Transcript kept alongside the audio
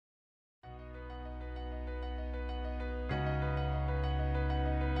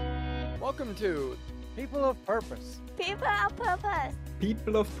Welcome to People of Purpose. People of Purpose.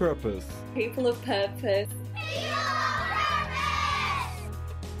 People of Purpose. People of Purpose.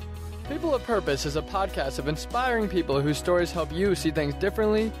 People of Purpose is a podcast of inspiring people whose stories help you see things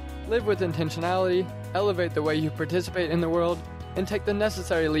differently, live with intentionality, elevate the way you participate in the world, and take the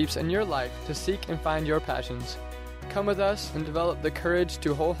necessary leaps in your life to seek and find your passions. Come with us and develop the courage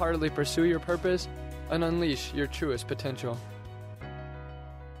to wholeheartedly pursue your purpose and unleash your truest potential.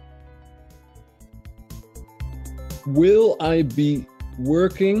 Will I be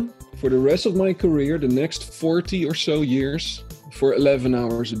working for the rest of my career, the next 40 or so years, for 11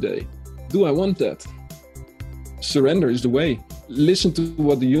 hours a day? Do I want that? Surrender is the way. Listen to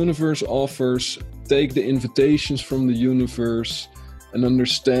what the universe offers, take the invitations from the universe, and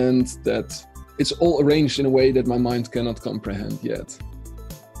understand that it's all arranged in a way that my mind cannot comprehend yet.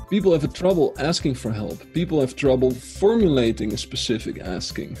 People have trouble asking for help. People have trouble formulating a specific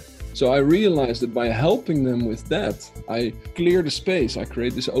asking. So I realized that by helping them with that, I clear the space. I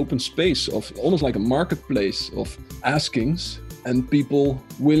create this open space of almost like a marketplace of askings and people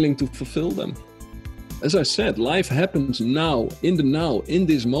willing to fulfill them. As I said, life happens now, in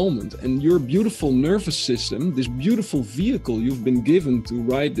this moment. And your beautiful nervous system, this beautiful vehicle you've been given to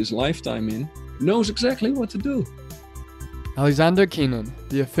ride this lifetime in, knows exactly what to do. Alexander Keenan,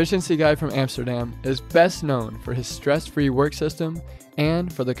 the efficiency guy from Amsterdam, is best known for his stress-free work system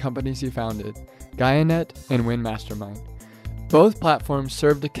and for the companies he founded, GaiaNet and Win Mastermind. Both platforms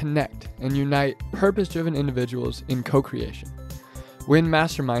serve to connect and unite purpose-driven individuals in co-creation. Win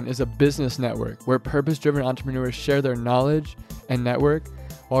Mastermind is a business network where purpose-driven entrepreneurs share their knowledge and network,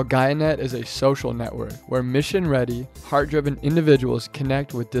 while GaiaNet is a social network where mission-ready, heart-driven individuals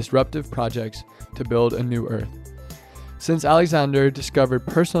connect with disruptive projects to build a new Earth. Since Alexander discovered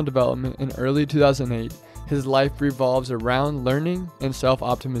personal development in early 2008, his life revolves around learning and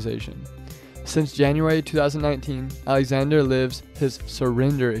self-optimization. Since January 2019, Alexander lives his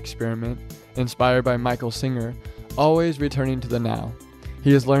surrender experiment, inspired by Michael Singer, always returning to the now.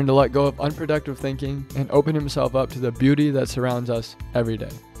 He has learned to let go of unproductive thinking and open himself up to the beauty that surrounds us every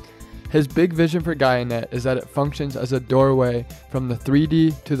day. His big vision for GaiaNet is that it functions as a doorway from the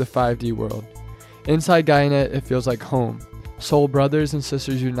 3D to the 5D world. Inside GaiaNet, it feels like home. Soul brothers and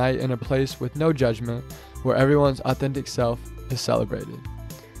sisters unite in a place with no judgment, where everyone's authentic self is celebrated.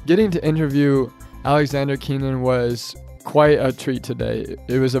 Getting to interview Alexander Keenan was quite a treat today.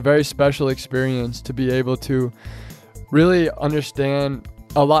 It was a very special experience to be able to really understand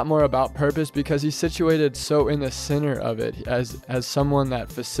a lot more about purpose, because he's situated so in the center of it as someone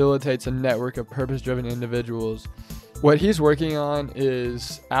that facilitates a network of purpose-driven individuals. What he's working on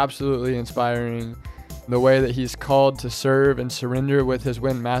is absolutely inspiring. The way that he's called to serve and surrender with his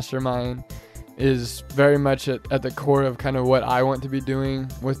Win Mastermind is very much at the core of kind of what I want to be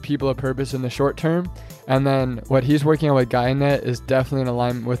doing with People of Purpose in the short term. And then what he's working on with GaiaNet is definitely in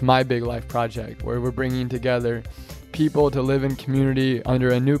alignment with my big life project, where we're bringing together people to live in community under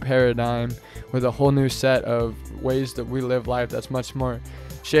a new paradigm with a whole new set of ways that we live life that's much more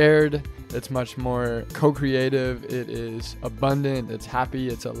shared, it's much more co-creative, it is abundant, it's happy,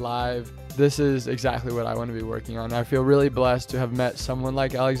 it's alive. This is exactly what I want to be working on. I feel really blessed to have met someone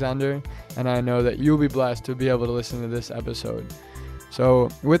like Alexander, and I know that you'll be blessed to be able to listen to this episode. So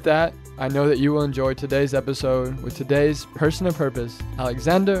with that, I know that you will enjoy today's episode with today's person of purpose,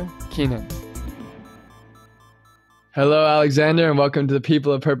 Alexander Keenan. Hello, Alexander, and welcome to the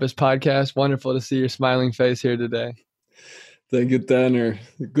People of Purpose podcast. Wonderful to see your smiling face here today. Thank you, Tanner.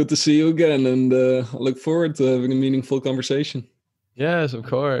 Good to see you again, and I look forward to having a meaningful conversation. Yes, of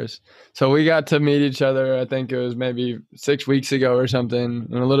course. So we got to meet each other, I think it was maybe 6 weeks ago or something.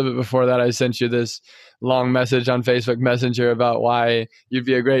 And a little bit before that, I sent you this long message on Facebook Messenger about why you'd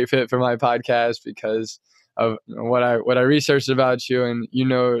be a great fit for my podcast because of what I researched about you. And you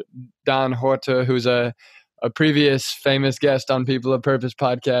know Don Horta, who's a previous famous guest on People of Purpose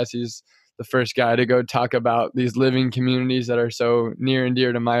podcast. He's the first guy to go talk about these living communities that are so near and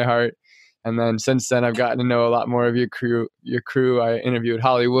dear to my heart. And then since then, I've gotten to know a lot more of your crew. I interviewed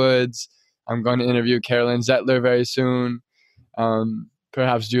Holly Woods. I'm going to interview Carolyn Zettler very soon,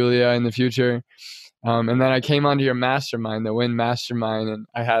 perhaps Julia in the future. And then I came onto your mastermind, the Win Mastermind, and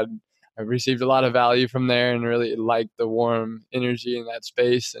I received a lot of value from there and really liked the warm energy in that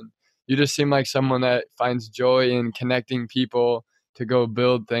space. And you just seem like someone that finds joy in connecting people to go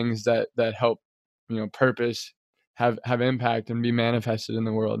build things that help, purpose, have impact and be manifested in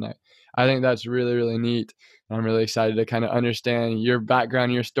the world. And I think that's really, really neat. And I'm really excited to kind of understand your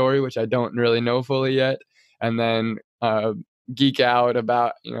background, your story, which I don't really know fully yet, and then geek out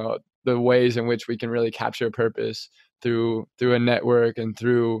about, the ways in which we can really capture purpose through a network and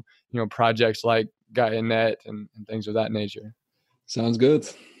through, projects like GaiaNet and things of that nature. Sounds good.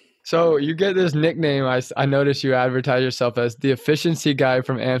 So you get this nickname. I noticed you advertise yourself as the efficiency guy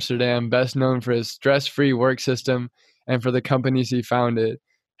from Amsterdam, best known for his stress-free work system and for the companies he founded.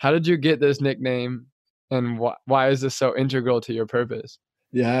 How did you get this nickname, and why is this so integral to your purpose?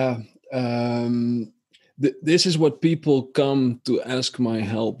 Yeah, this is what people come to ask my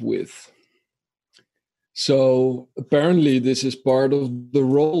help with. So apparently this is part of the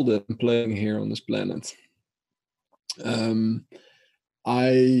role that I'm playing here on this planet.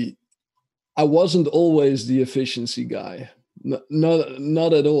 I wasn't always the efficiency guy.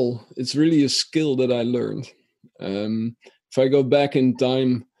 Not at all. It's really a skill that I learned. If I go back in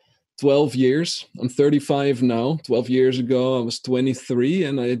time 12 years, I'm 35 now. 12 years ago, I was 23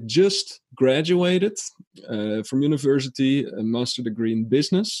 and I had just graduated from university, a master degree in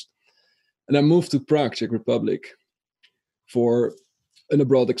business. And I moved to Prague, Czech Republic, for an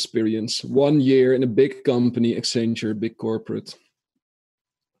abroad experience. 1 year in a big company, Accenture, big corporate.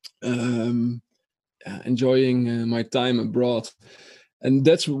 Enjoying my time abroad. And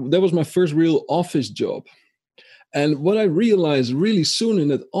that was my first real office job. And what I realized really soon in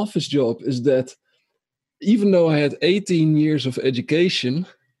that office job is that even though I had 18 years of education,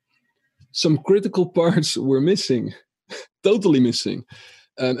 some critical parts were missing, totally missing.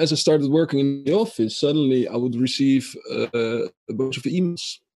 As I started working in the office, suddenly I would receive a bunch of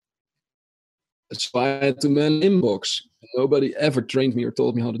emails. So I had to manage inbox. Nobody ever trained me or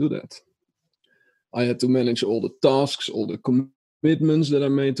told me how to do that. I had to manage all the tasks, all the commitments that I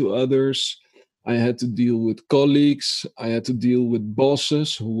made to others. I had to deal with colleagues. I had to deal with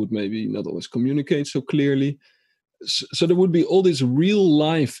bosses who would maybe not always communicate so clearly. So there would be all these real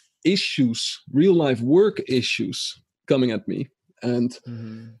life issues, real life work issues coming at me. And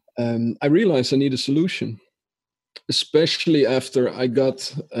I realized I need a solution, especially after I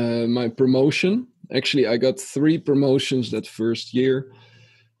got my promotion. Actually, I got 3 promotions that first year.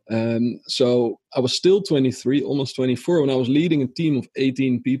 So I was still 23, almost 24, when I was leading a team of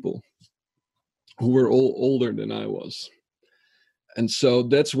 18 people who were all older than I was. And so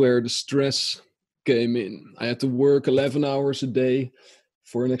that's where the stress came in. I had to work 11 hours a day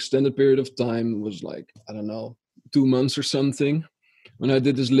for an extended period of time. It was like, I don't know, 2 months or something, when I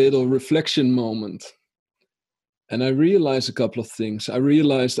did this little reflection moment. And I realized a couple of things. I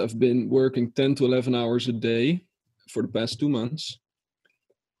realized I've been working 10 to 11 hours a day for the past 2 months.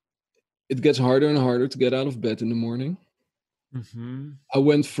 It gets harder and harder to get out of bed in the morning. I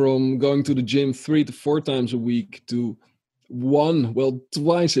went from going to the gym 3 to 4 times a week to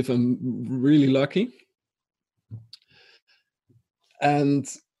twice if I'm really lucky. And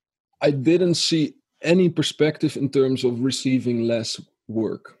I didn't see any perspective in terms of receiving less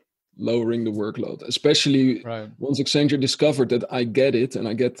work, lowering the workload, especially once Accenture discovered that I get it and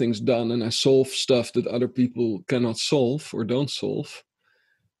I get things done and I solve stuff that other people cannot solve or don't solve.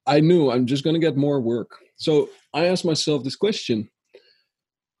 I knew I'm just going to get more work. So I asked myself this question: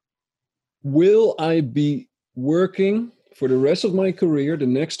 will I be working for the rest of my career, the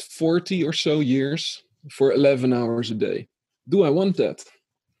next 40 or so years, for 11 hours a day? Do I want that?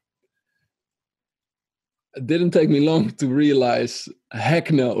 It didn't take me long to realize,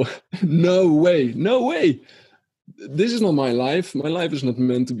 heck no. No way. This is not my life. My life is not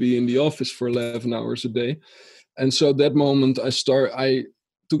meant to be in the office for 11 hours a day. And so that moment I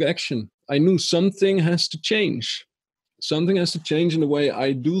took action. I knew something has to change. Something has to change in the way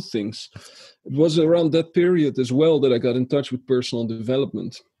I do things. It was around that period as well that I got in touch with personal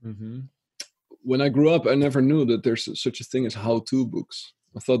development. When I grew up, I never knew that there's such a thing as how-to books.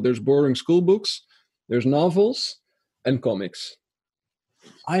 I thought there's boring school books, there's novels, and comics.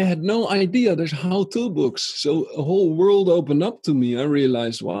 I had no idea there's how-to books. So a whole world opened up to me. I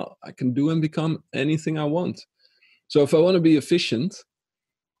realized, wow, I can do and become anything I want. So if I want to be efficient,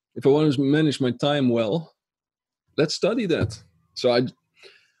 if I want to manage my time well, let's study that. So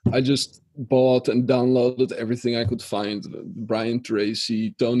I just bought and downloaded everything I could find. Brian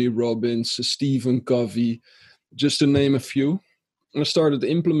Tracy, Tony Robbins, Stephen Covey, just to name a few. And I started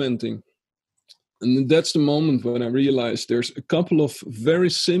implementing. And that's the moment when I realized there's a couple of very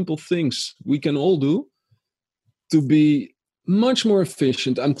simple things we can all do to be much more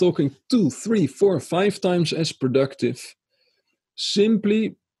efficient. I'm talking 2, 3, 4, 5 times as productive,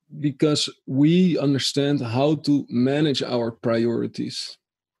 simply because we understand how to manage our priorities.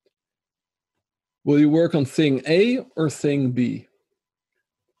 Will you work on thing A or thing B?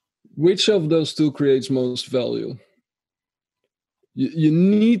 Which of those 2 creates most value? You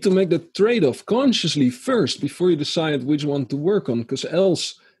need to make the trade-off consciously first before you decide which one to work on, because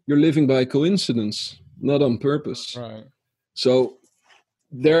else you're living by coincidence. not on purpose. Right. So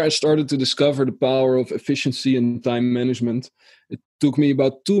there I started to discover the power of efficiency and time management. It took me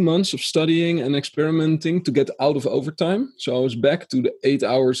about 2 months of studying and experimenting to get out of overtime. So I was back to the 8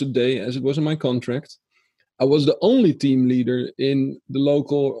 hours a day as it was in my contract. I was the only team leader in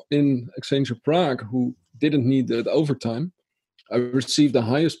Accenture Prague who didn't need that overtime. I received the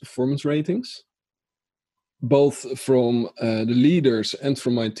highest performance ratings, both from the leaders and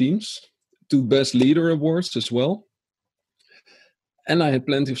from my teams, 2 best leader awards as well. And I had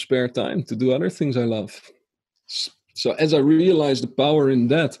plenty of spare time to do other things I love. So as I realized the power in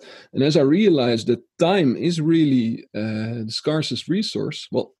that, and as I realized that time is really the scarcest resource.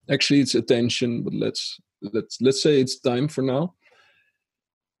 Well, actually, it's attention, but let's say it's time for now.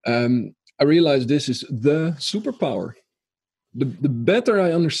 I realized this is the superpower. The better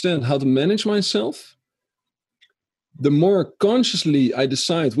I understand how to manage myself, the more consciously I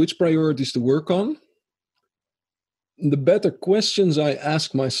decide which priorities to work on, the better questions I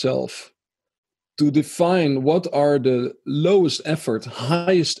ask myself to define what are the lowest effort,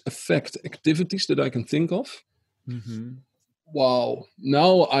 highest effect activities that I can think of. Mm-hmm. Wow.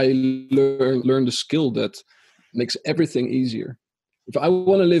 Now I learn the skill that makes everything easier. If I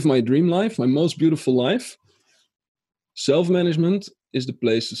want to live my dream life, my most beautiful life, self-management is the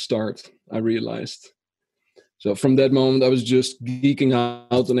place to start, I realized. So from that moment, I was just geeking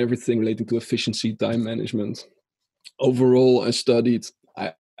out on everything relating to efficiency, time management. Overall, I studied,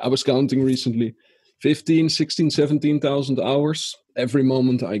 I was counting recently, 15, 16, 17,000 hours. Every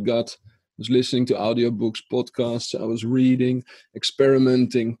moment I got was listening to audiobooks, podcasts. I was reading,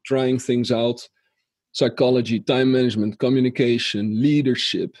 experimenting, trying things out. Psychology, time management, communication,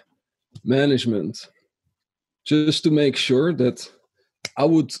 leadership, management. Just to make sure that I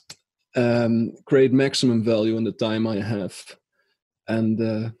would create maximum value in the time I have. And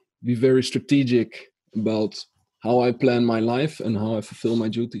be very strategic about how I plan my life and how I fulfill my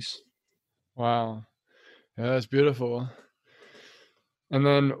duties. Wow. Yeah, that's beautiful. And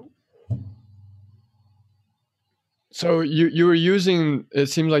then, so you were using, it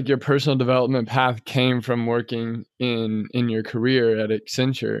seems like your personal development path came from working in your career at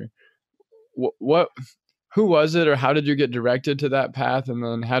Accenture. Who was it, or how did you get directed to that path? And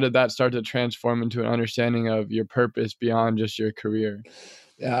then how did that start to transform into an understanding of your purpose beyond just your career?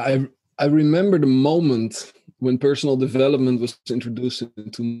 Yeah, I remember the moment when personal development was introduced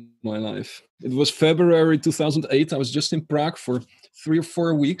into my life. It was February 2008. I was just in Prague for 3 or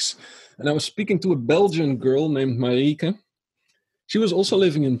 4 weeks, and I was speaking to a Belgian girl named Marieke. She was also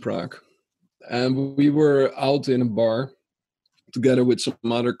living in Prague, and we were out in a bar together with some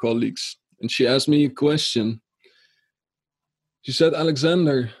other colleagues, and she asked me a question. She said,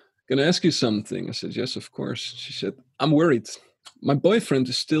 "Alexander, can I ask you something?" I said, "Yes, of course." She said, "I'm worried. My boyfriend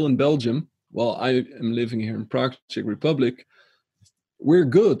is still in Belgium while I am living here in Prague, Czech Republic. We're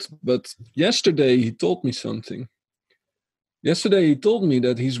good, but yesterday he told me something. Yesterday he told me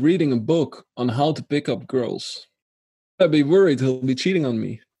that he's reading a book on how to pick up girls. I'd be worried he'll be cheating on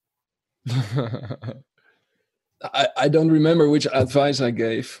me." I don't remember which advice I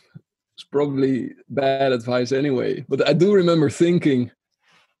gave. It's probably bad advice anyway, but I do remember thinking,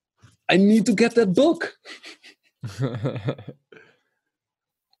 I need to get that book.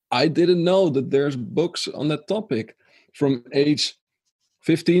 I didn't know that there's books on that topic. From age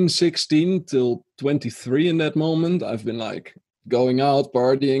 15, 16 till 23 in that moment, I've been like going out,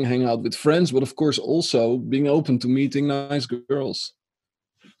 partying, hanging out with friends, but of course also being open to meeting nice girls.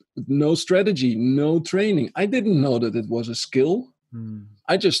 No strategy, no training. I didn't know that it was a skill.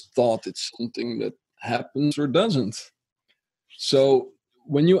 I just thought it's something that happens or doesn't. So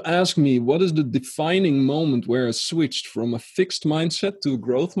when you ask me what is the defining moment where I switched from a fixed mindset to a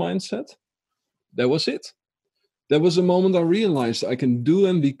growth mindset, that was it. That was the moment I realized I can do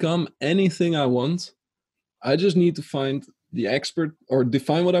and become anything I want. I just need to find the expert, or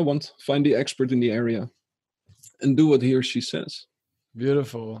define what I want, find the expert in the area, and do what he or she says.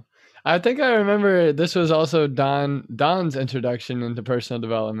 Beautiful. I think I remember this was also Don's introduction into personal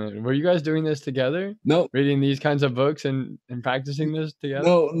development. Were you guys doing this together? No. Reading these kinds of books and practicing this together?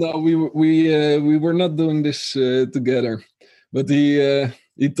 No, we were not doing this together. But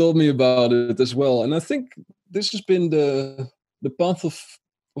he told me about it as well. And I think this has been the path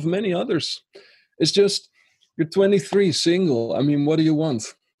of many others. It's just, you're 23, single. I mean, what do you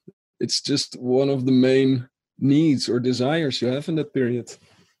want? It's just one of the main needs or desires you have in that period.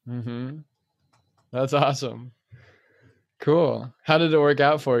 Mm-hmm. That's awesome. Cool. How did it work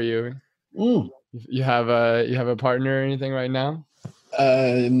out for you? You have a partner or anything right now?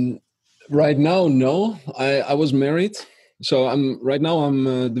 Right now, no. I was married So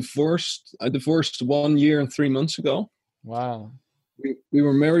I'm divorced. I divorced 1 year and 3 months ago. Wow. We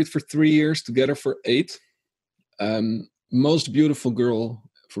were married for 3 years, together for 8. Most beautiful girl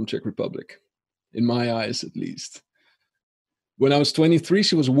from Czech Republic, in my eyes at least. When I was 23,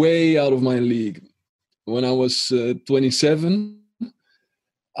 she was way out of my league. When I was 27,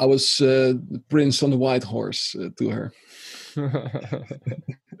 I was the prince on the white horse to her.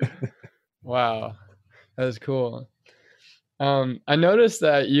 Wow, that's cool. I noticed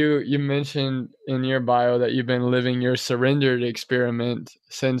that you mentioned in your bio that you've been living your surrendered experiment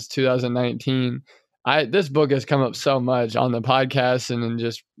since 2019. This book has come up so much on the podcast and in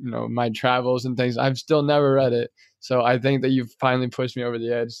just my travels and things. I've still never read it, so I think that you've finally pushed me over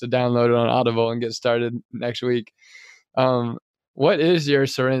the edge to download it on Audible and get started next week. What is your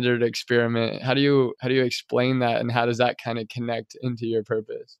surrendered experiment? How do you explain that, and how does that kind of connect into your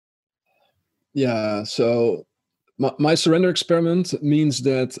purpose? Yeah, so my surrender experiment means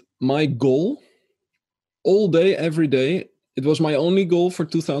that my goal, all day, every day, it was my only goal for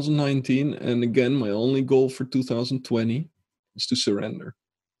 2019, and again, my only goal for 2020 is to surrender.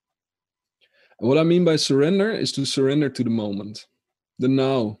 And what I mean by surrender is to surrender to the moment, the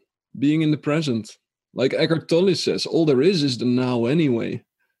now, being in the present. Like Eckhart Tolle says, all there is the now anyway.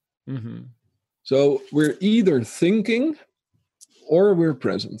 Mm-hmm. So we're either thinking or we're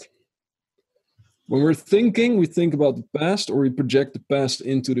present. When we're thinking, we think about the past or we project the past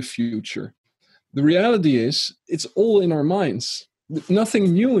into the future. The reality is, it's all in our minds.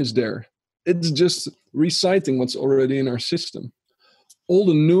 Nothing new is there. It's just reciting what's already in our system. All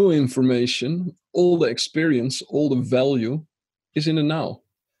the new information, all the experience, all the value is in the now.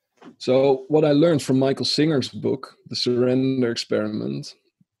 So what I learned from Michael Singer's book, The Surrender Experiment,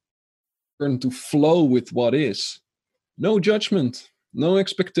 learn to flow with what is. No judgment, no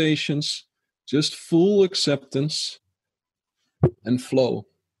expectations, just full acceptance and flow.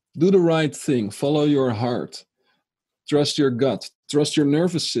 Do the right thing, follow your heart, trust your gut, trust your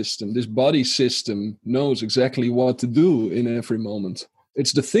nervous system. This body system knows exactly what to do in every moment.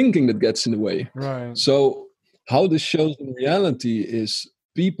 It's the thinking that gets in the way. Right. So how this shows in reality is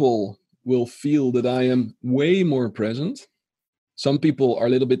people will feel that I am way more present. Some people are a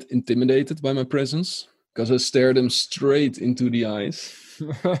little bit intimidated by my presence because I stare them straight into the eyes.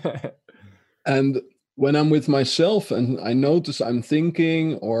 And when I'm with myself and I notice I'm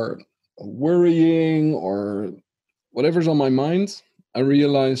thinking or worrying or whatever's on my mind, I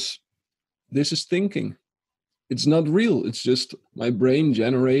realize this is thinking. It's not real. It's just my brain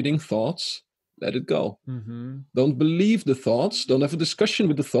generating thoughts. Let it go. Mm-hmm. Don't believe the thoughts. Don't have a discussion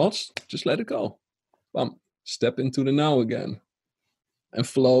with the thoughts. Just let it go. Step into the now again and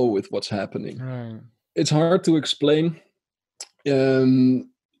flow with what's happening. Right. It's hard to explain.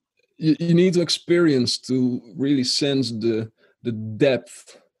 You need to experience to really sense the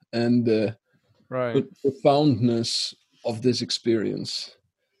depth and the profoundness of this experience.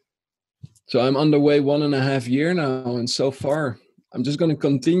 So I'm underway 1.5 years now, and so far I'm just going to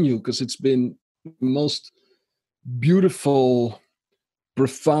continue because it's been the most beautiful,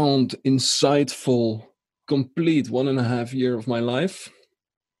 profound, insightful, complete 1.5 years of my life.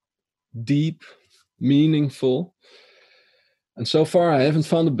 Deep, meaningful. And so far, I haven't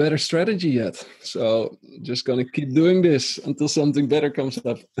found a better strategy yet. So just going to keep doing this until something better comes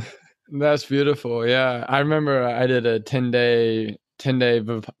up. That's beautiful. Yeah. I remember I did a 10-day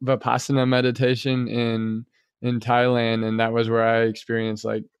Vipassana meditation in Thailand. And that was where I experienced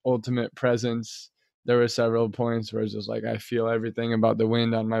like ultimate presence. There were several points where it's just like, I feel everything about the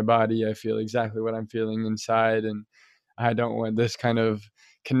wind on my body. I feel exactly what I'm feeling inside. And I don't want this kind of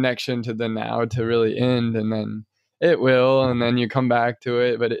connection to the now to really end. And then it will, and then you come back to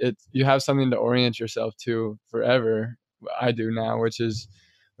it, but you have something to orient yourself to forever. I do now, which is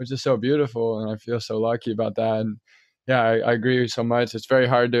so beautiful, and I feel so lucky about that. And yeah, I agree so much. It's very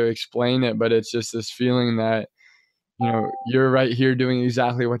hard to explain it, but it's just this feeling that you're right here doing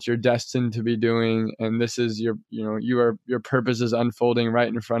exactly what you're destined to be doing, and this is your purpose is unfolding right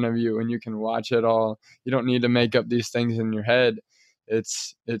in front of you, and you can watch it all. You don't need to make up these things in your head.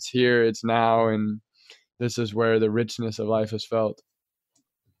 It's here, it's now, and this is where the richness of life is felt.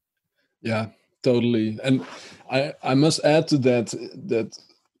 Yeah, totally. And I must add to that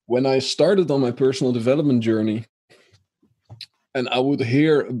when I started on my personal development journey, and I would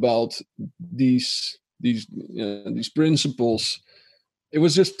hear about these principles, it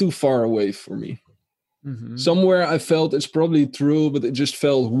was just too far away for me. Mm-hmm. Somewhere I felt it's probably true, but it just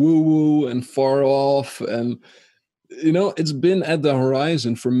felt woo-woo and far off. And, it's been at the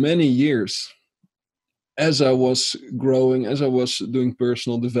horizon for many years. As I was growing, as I was doing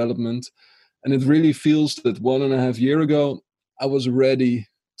personal development, And it really feels that 1.5 years ago, I was ready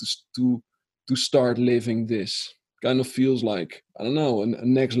to start living this. Kind of feels like, I don't know, a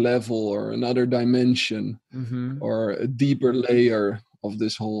next level or another dimension or a deeper layer of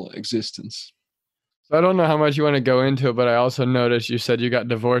this whole existence. So I don't know how much you want to go into it, but I also noticed you said you got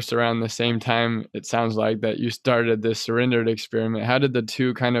divorced around the same time, it sounds like, that you started this surrendered experiment. How did the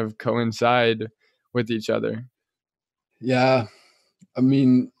two kind of coincide with each other? Yeah, I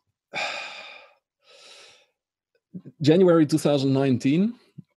mean, January 2019,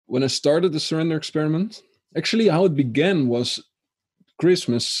 when I started the surrender experiment, actually how it began was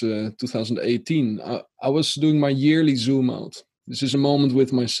Christmas 2018. I was doing my yearly zoom out. This is a moment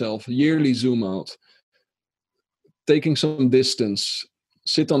with myself, a yearly zoom out, taking some distance,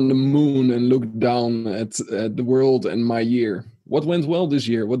 sit on the moon and look down at the world and my year. What went well this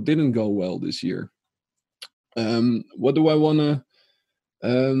year? What didn't go well this year? What do I want to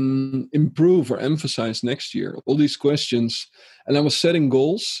improve or emphasize next year? All these questions. And I was setting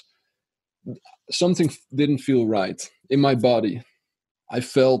goals. Something didn't feel right in my body. I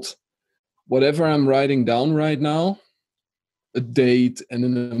felt whatever I'm writing down right now, a date and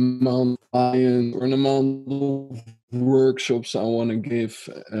an amount of clients or an amount of workshops I want to give,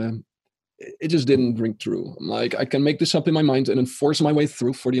 it just didn't ring true. I'm like, I can make this up in my mind and then force my way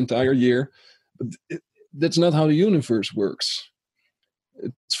through for the entire year. But that's not how the universe works.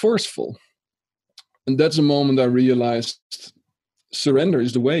 It's forceful. And that's the moment I realized surrender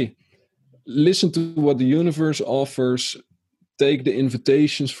is the way. Listen to what the universe offers, take the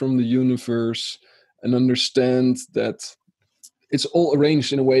invitations from the universe, and understand that it's all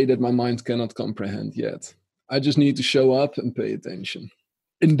arranged in a way that my mind cannot comprehend yet. I just need to show up and pay attention.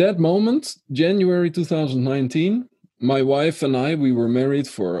 In that moment, January 2019, my wife and I, we were married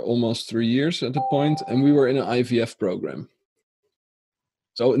for almost 3 years at the point, and we were in an IVF program.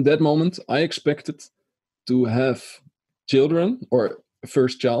 So in that moment, I expected to have children or a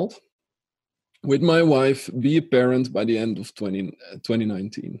first child with my wife, be a parent by the end of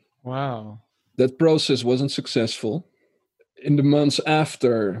 2019. Wow. That process wasn't successful. In the months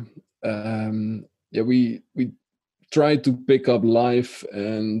after, we tried to pick up life,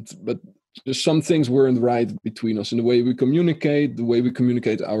 but just some things weren't right between us in the way we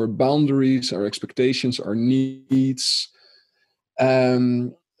communicate our boundaries, our expectations, our needs. A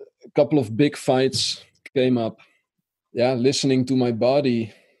couple of big fights came up. Yeah, listening to my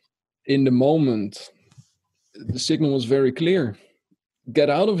body in the moment, the signal was very clear. Get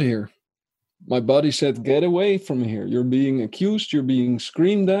out of here. My body said, get away from here. You're being accused, you're being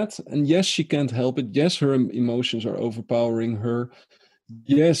screamed at. And yes, she can't help it. Yes, her emotions are overpowering her.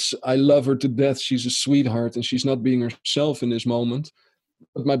 Yes, I love her to death. She's a sweetheart and she's not being herself in this moment.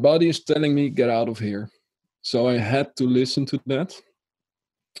 But my body is telling me, get out of here. So I had to listen to that.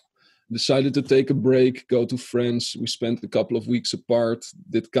 Decided to take a break, go to France. We spent a couple of weeks apart,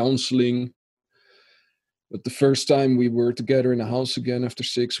 did counseling. But the first time we were together in a house again after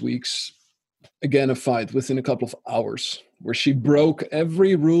 6 weeks, again a fight within a couple of hours where she broke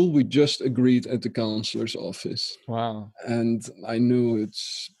every rule we just agreed at the counselor's office. Wow. And I knew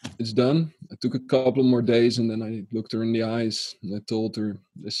it's done. I took a couple more days and then I looked her in the eyes and I told her,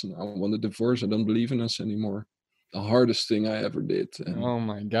 listen, I want a divorce. I don't believe in us anymore. The hardest thing I ever did. And oh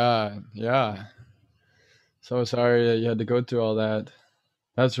my God. Yeah. So sorry that you had to go through all that.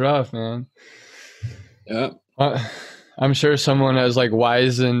 That's rough, man. Yeah. I'm sure someone has like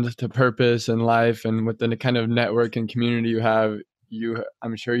wizened to purpose in life, and within the kind of network and community you have,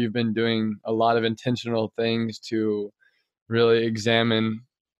 I'm sure you've been doing a lot of intentional things to really examine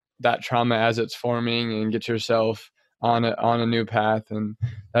that trauma as it's forming and get yourself on a new path. And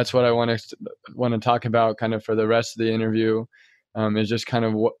that's what I want to talk about kind of for the rest of the interview, is just kind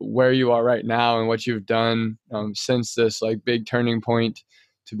of where you are right now and what you've done since this like big turning point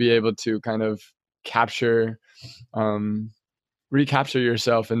to be able to kind of recapture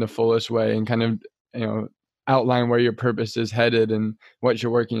yourself in the fullest way and kind of, outline where your purpose is headed and what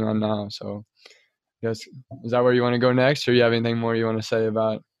you're working on now. So I guess, is that where you want to go next, or you have anything more you want to say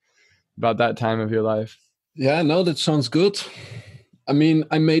about that time of your life? Yeah, no, that sounds good. I mean,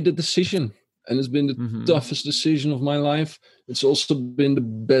 I made the decision and it's been the toughest decision of my life. It's also been the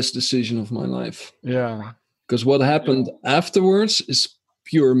best decision of my life. Yeah. Because what happened afterwards is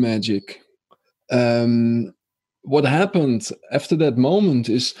pure magic. What happened after that moment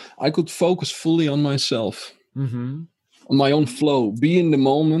is I could focus fully on myself, on my own flow, be in the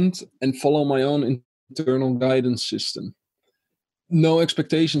moment and follow my own internal guidance system. No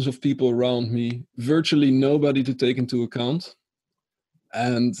expectations of people around me, virtually nobody to take into account.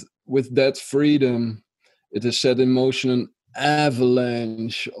 And with that freedom, it has set in motion an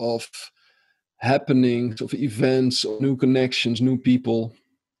avalanche of happenings, of events, of new connections, new people.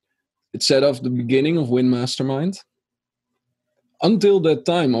 It set off the beginning of Win Mastermind. Until that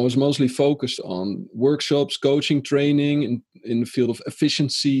time, I was mostly focused on workshops, coaching, training in the field of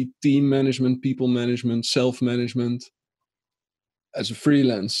efficiency, team management, people management, self-management as a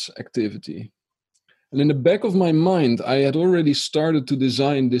freelance activity. And in the back of my mind, I had already started to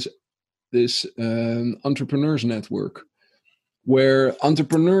design this entrepreneurs network where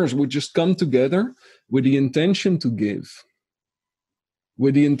entrepreneurs would just come together with the intention to give,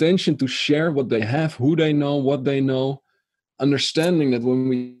 with the intention to share what they have, who they know, what they know, understanding that when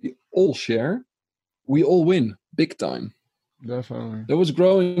we all share, we all win big time. Definitely. That was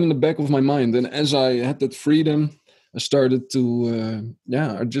growing in the back of my mind. And as I had that freedom, I started to,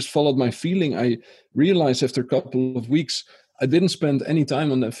 I just followed my feeling. I realized after a couple of weeks, I didn't spend any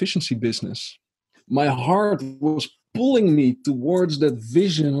time on the efficiency business. My heart was pulling me towards that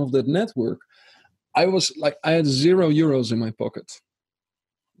vision of that network. I had €0 in my pocket.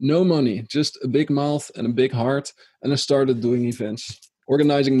 No money, just a big mouth and a big heart. And I started doing events,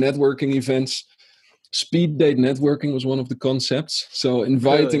 organizing networking events. Speed date networking was one of the concepts. So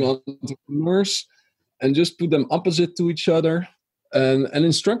inviting entrepreneurs and just put them opposite to each other and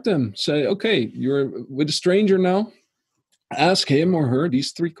instruct them. Say, okay, you're with a stranger now. Ask him or her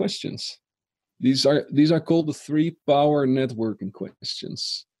these 3 questions. These are called the 3 power networking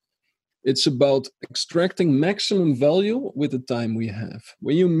questions. It's about extracting maximum value with the time we have.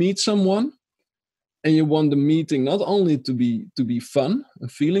 When you meet someone and you want the meeting not only to be fun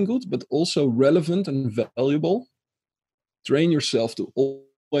and feeling good, but also relevant and valuable, train yourself to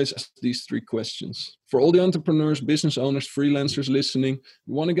always ask these 3 questions. For all the entrepreneurs, business owners, freelancers listening,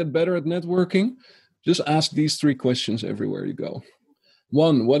 you want to get better at networking, just ask these 3 questions everywhere you go.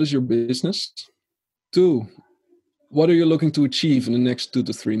 1, what is your business? 2, what are you looking to achieve in the next 2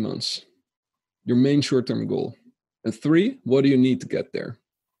 to 3 months? Your main short-term goal. And 3, what do you need to get there?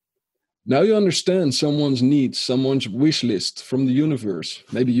 Now you understand someone's needs, someone's wish list from the universe.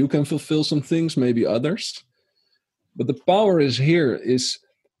 Maybe you can fulfill some things, maybe others. But the power is here is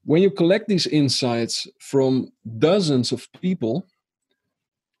when you collect these insights from dozens of people,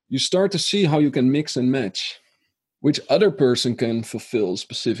 you start to see how you can mix and match which other person can fulfill a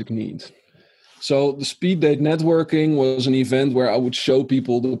specific need. So the speed date networking was an event where I would show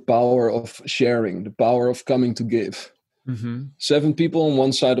people the power of sharing, the power of coming to give. Mm-hmm. 7 people on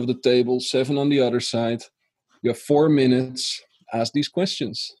one side of the table, 7 on the other side. You have 4 minutes, ask these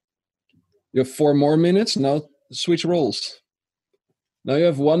questions. You have 4 more minutes, now switch roles. Now you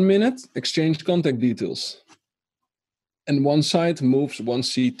have 1 minute, exchange contact details. And one side moves 1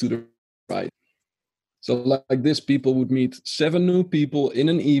 seat to the right. So like this, people would meet 7 new people in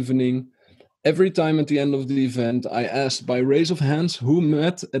an evening. Every time at the end of the event, I asked by raise of hands who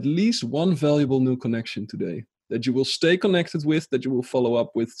met at least 1 valuable new connection today that you will stay connected with, that you will follow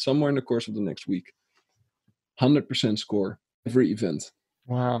up with somewhere in the course of the next week. 100% score every event.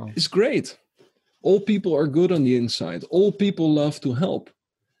 Wow. It's great. All people are good on the inside. All people love to help.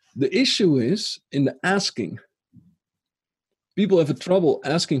 The issue is in the asking. People have trouble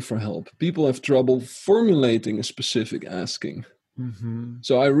asking for help. People have trouble formulating a specific asking. Mm-hmm.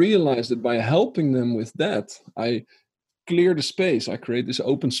 So I realized that by helping them with that, I clear the space. I create this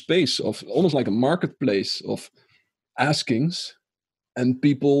open space of almost like a marketplace of askings and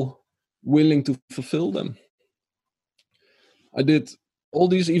people willing to fulfill them. I did all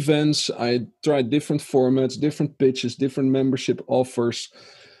these events. I tried different formats, different pitches, different membership offers,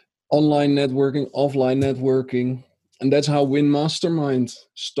 online networking, offline networking. And that's how Win Mastermind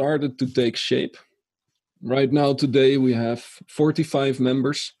started to take shape. Right now, today, we have 45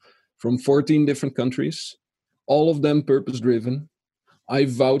 members from 14 different countries, all of them purpose-driven. I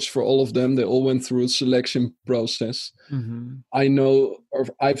vouch for all of them. They all went through a selection process. Mm-hmm. I know, or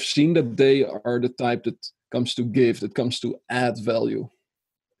I've seen that they are the type that comes to give, that comes to add value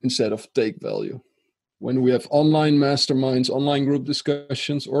instead of take value. When we have online masterminds, online group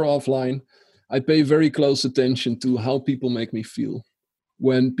discussions, or offline, I pay very close attention to how people make me feel.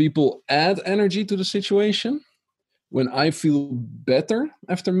 When people add energy to the situation, when I feel better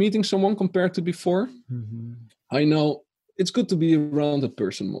after meeting someone compared to before, mm-hmm. I know it's good to be around that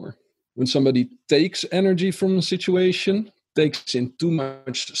person more. When somebody takes energy from the situation, takes in too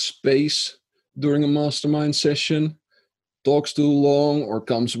much space during a mastermind session, talks too long, or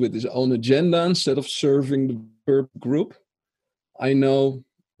comes with his own agenda instead of serving the group, I know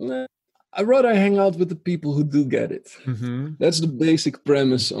I'd rather hang out with the people who do get it. Mm-hmm. That's the basic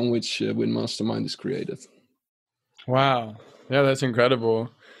premise on which Win Mastermind is created. Wow. Yeah, that's incredible.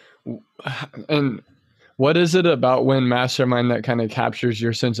 And what is it about Win Mastermind that kind of captures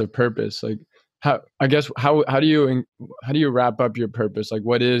your sense of purpose? Like, how do you wrap up your purpose? Like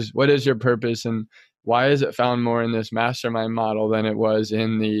what is your purpose, and why is it found more in this mastermind model than it was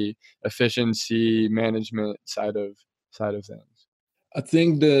in the efficiency management side of things? I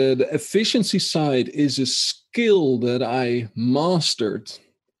think the efficiency side is a skill that I mastered,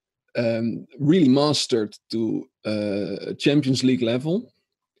 really mastered to Champions League level,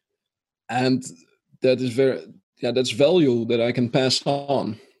 and that is that's value that I can pass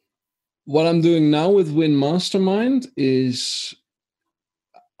on. What I'm doing now with Win Mastermind is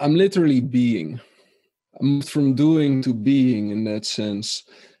I'm literally being. I moved from doing to being in that sense.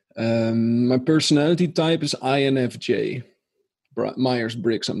 My personality type is INFJ.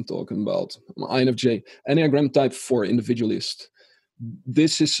 Myers-Briggs I'm talking about. I'm INFJ, Enneagram Type 4 individualist.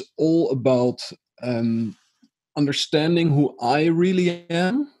 This is all about understanding who I really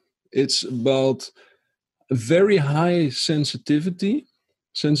am. It's about a very high sensitivity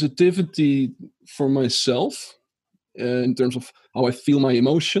for myself in terms of how I feel my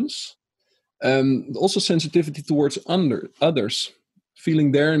emotions. Also sensitivity towards others,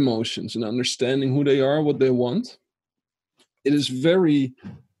 feeling their emotions and understanding who they are, what they want. It is very,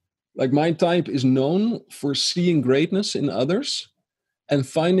 like my type is known for seeing greatness in others and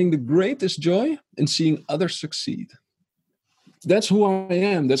finding the greatest joy in seeing others succeed. That's who I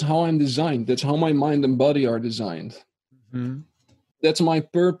am. That's how I'm designed. That's how my mind and body are designed. Mm-hmm. That's my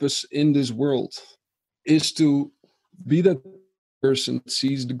purpose in this world, is to be that person that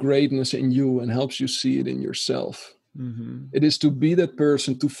sees the greatness in you and helps you see it in yourself. Mm-hmm. It is to be that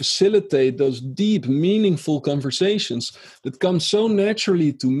person to facilitate those deep, meaningful conversations that come so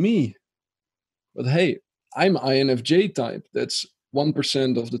naturally to me. But hey, I'm INFJ type. That's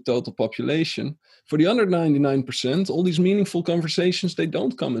 1% of the total population. For the other 99%, all these meaningful conversations, they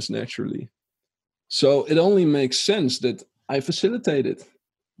don't come as naturally. So it only makes sense that I facilitate it,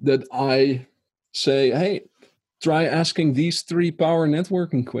 that I say, hey, try asking these 3 power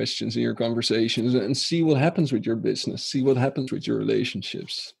networking questions in your conversations and see what happens with your business, see what happens with your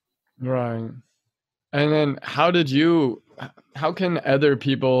relationships. Right. And then how can other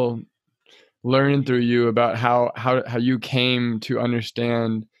people learn through you about how you came to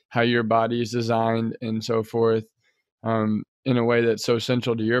understand how your body is designed and so forth, in a way that's so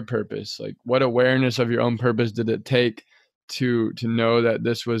central to your purpose? Like what awareness of your own purpose did it take to know that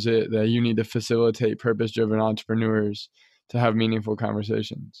this was it, that you need to facilitate purpose-driven entrepreneurs to have meaningful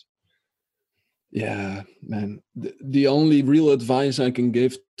conversations? Yeah, man. The only real advice I can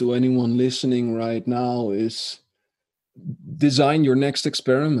give to anyone listening right now is design your next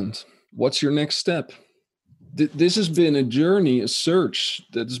experiment. What's your next step? This has been a journey, a search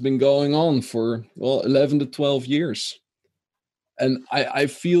that has been going on for 11 to 12 years. And I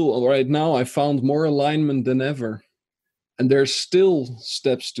feel right now I found more alignment than ever. And there's still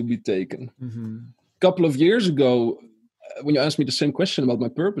steps to be taken. Mm-hmm. A couple of years ago, when you asked me the same question about my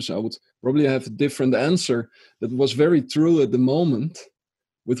purpose, I would probably have a different answer that was very true at the moment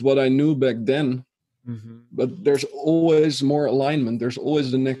with what I knew back then. Mm-hmm. But there's always more alignment. There's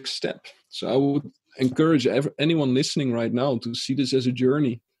always the next step. So I would encourage anyone listening right now to see this as a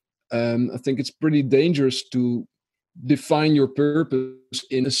journey. I think it's pretty dangerous to define your purpose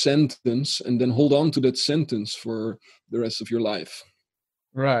in a sentence and then hold on to that sentence for the rest of your life.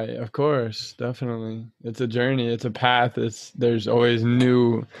 Right, of course, definitely. It's a journey, it's a path. There's always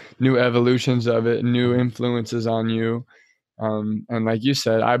new evolutions of it, new influences on you. And like you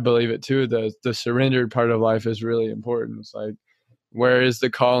said, I believe it too. The surrendered part of life is really important. It's like, where is the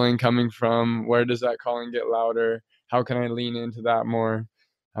calling coming from? Where does that calling get louder? How can I lean into that more?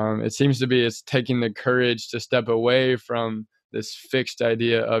 It seems to be it's taking the courage to step away from this fixed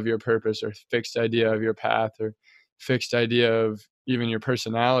idea of your purpose or fixed idea of your path or fixed idea of even your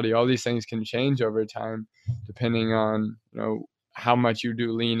personality. All these things can change over time depending on, how much you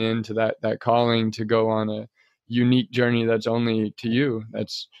do lean into that calling to go on a unique journey that's only to you,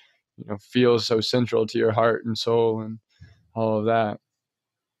 that's feels so central to your heart and soul and all of that.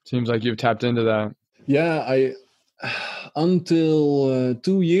 Seems like you've tapped into that. Yeah, until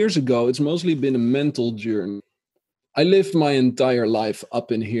 2 years ago, it's mostly been a mental journey. I lived my entire life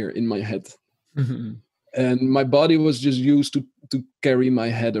up in here in my head. Mm-hmm. And my body was just used to carry my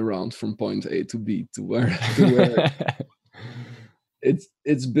head around from point A to B to where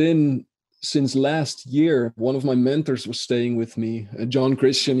it's been since last year. One of my mentors was staying with me, John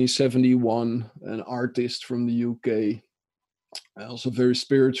Christian. He's 71, an artist from the UK, also a very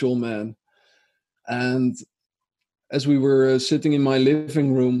spiritual man. And as we were sitting in my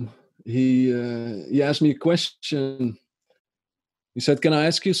living room, he asked me a question. He said, "Can I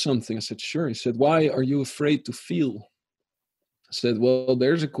ask you something?" I said, "Sure." He said, "Why are you afraid to feel?" I said, well,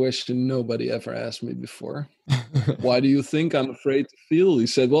 there's a question nobody ever asked me before. Why do you think I'm afraid to feel? He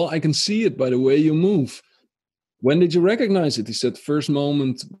said, well, I can see it by the way you move. When did you recognize it? He said, first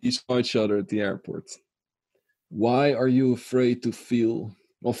moment we saw each other at the airport. Why are you afraid to feel?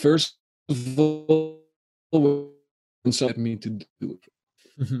 Well, first of all, inside me to do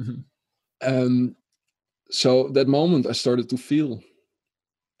it. So that moment I started to feel.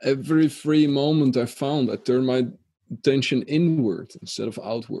 Every free moment I found, I turned my attention inward instead of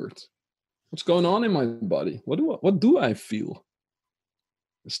outward. What's going on in my body? What do I feel?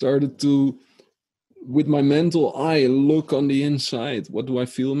 I started to, with my mental eye, look on the inside. What do I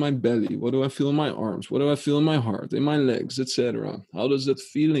feel in my belly? What do I feel in my arms? What do I feel in my heart, in my legs, etc.? How does that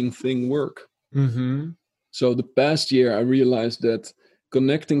feeling thing work? Mm-hmm. So the past year, I realized that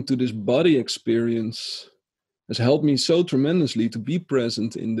connecting to this body experience has helped me so tremendously to be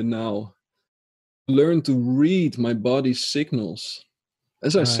present in the now. Learn to read my body's signals.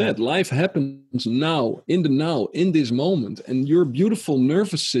 As I said, life happens now, in this moment. And your beautiful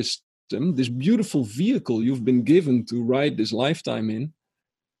nervous system, this beautiful vehicle you've been given to ride this lifetime in,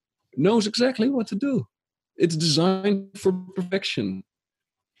 knows exactly what to do. It's designed for perfection.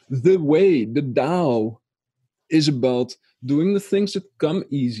 The way, the Tao, is about doing the things that come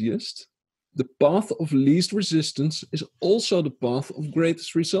easiest. The path of least resistance is also the path of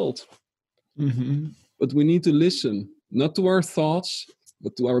greatest result. Mm-hmm. But we need to listen, not to our thoughts,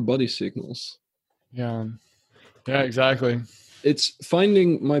 but to our body signals. Yeah, exactly. It's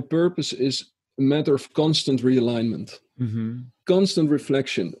finding my purpose is a matter of constant realignment, constant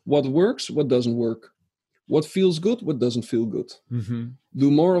reflection. What works, what doesn't work. What feels good, what doesn't feel good.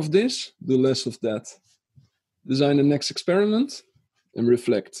 Do more of this, do less of that. Design the next experiment and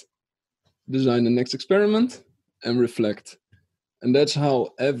reflect. Design the next experiment and reflect. And that's how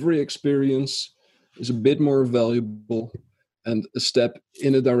every experience is a bit more valuable and a step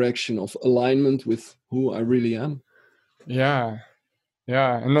in a direction of alignment with who I really am. Yeah.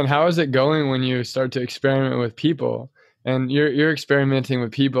 And then how is it going when you start to experiment with people? And you're experimenting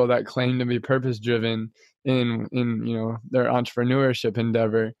with people that claim to be purpose driven in their entrepreneurship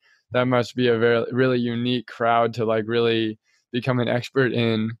endeavor. That must be a really unique crowd to like really become an expert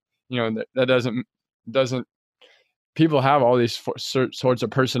in. That doesn't people have all these sorts of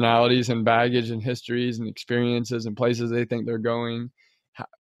personalities and baggage and histories and experiences and places they think they're going.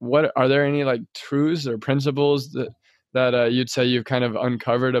 What are there any like truths or principles that you'd say you've kind of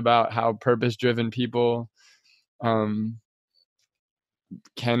uncovered about how purpose-driven people can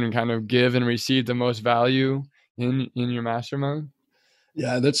kind of give and receive the most value in your mastermind?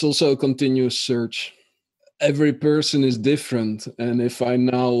 Yeah, that's also a continuous search. Every person is different. And if I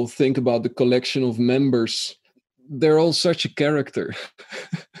now think about the collection of members, they're all such a character.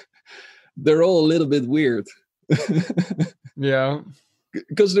 They're all a little bit weird. Yeah.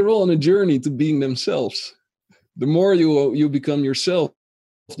 Because they're all on a journey to being themselves. The more you become yourself,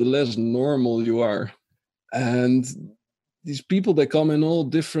 the less normal you are. And these people, they come in all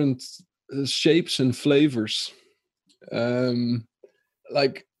different shapes and flavors.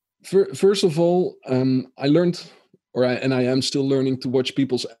 First of all, I learned, I am still learning to watch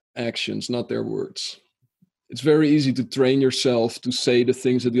people's actions, not their words. It's very easy to train yourself to say the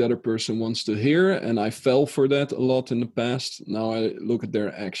things that the other person wants to hear. And I fell for that a lot in the past. Now I look at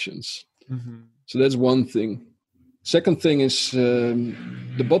their actions. So that's one thing. Second thing is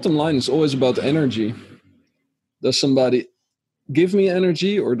the bottom line is always about energy. Does somebody give me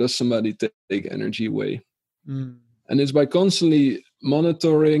energy or does somebody take energy away? And it's by constantly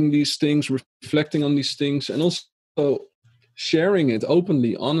monitoring these things, reflecting on these things, and also sharing it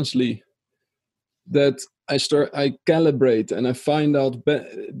openly, honestly, that I calibrate and I find out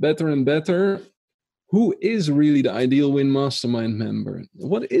better and better who is really the ideal Win Mastermind member.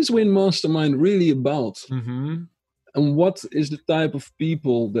 What is Win Mastermind really about? And what is the type of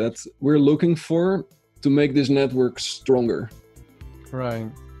people that we're looking for to make this network stronger?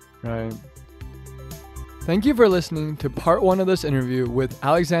 Right. Thank you for listening to part 1 of this interview with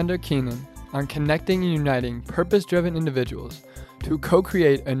Alexander Keenan on connecting and uniting purpose-driven individuals to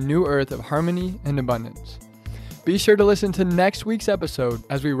co-create a new earth of harmony and abundance. Be sure to listen to next week's episode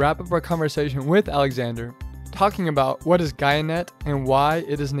as we wrap up our conversation with Alexander, talking about what is GaiaNet and why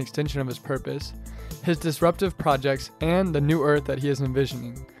it is an extension of his purpose, his disruptive projects, and the new earth that he is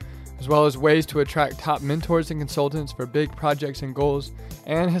envisioning, as well as ways to attract top mentors and consultants for big projects and goals,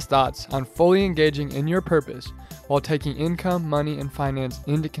 and his thoughts on fully engaging in your purpose while taking income, money, and finance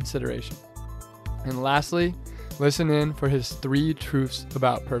into consideration. And lastly, listen in for his 3 truths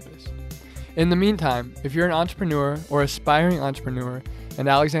about purpose. In the meantime, if you're an entrepreneur or aspiring entrepreneur and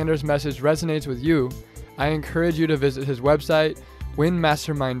Alexander's message resonates with you, I encourage you to visit his website,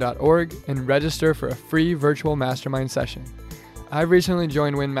 winmastermind.org, and register for a free virtual mastermind session. I've recently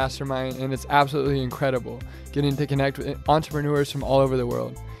joined Win Mastermind, and it's absolutely incredible getting to connect with entrepreneurs from all over the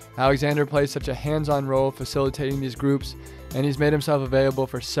world. Alexander plays such a hands-on role facilitating these groups, and he's made himself available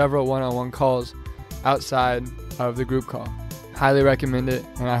for several one-on-one calls outside of the group call. Highly recommend it,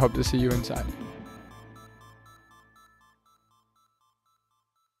 and I hope to see you inside.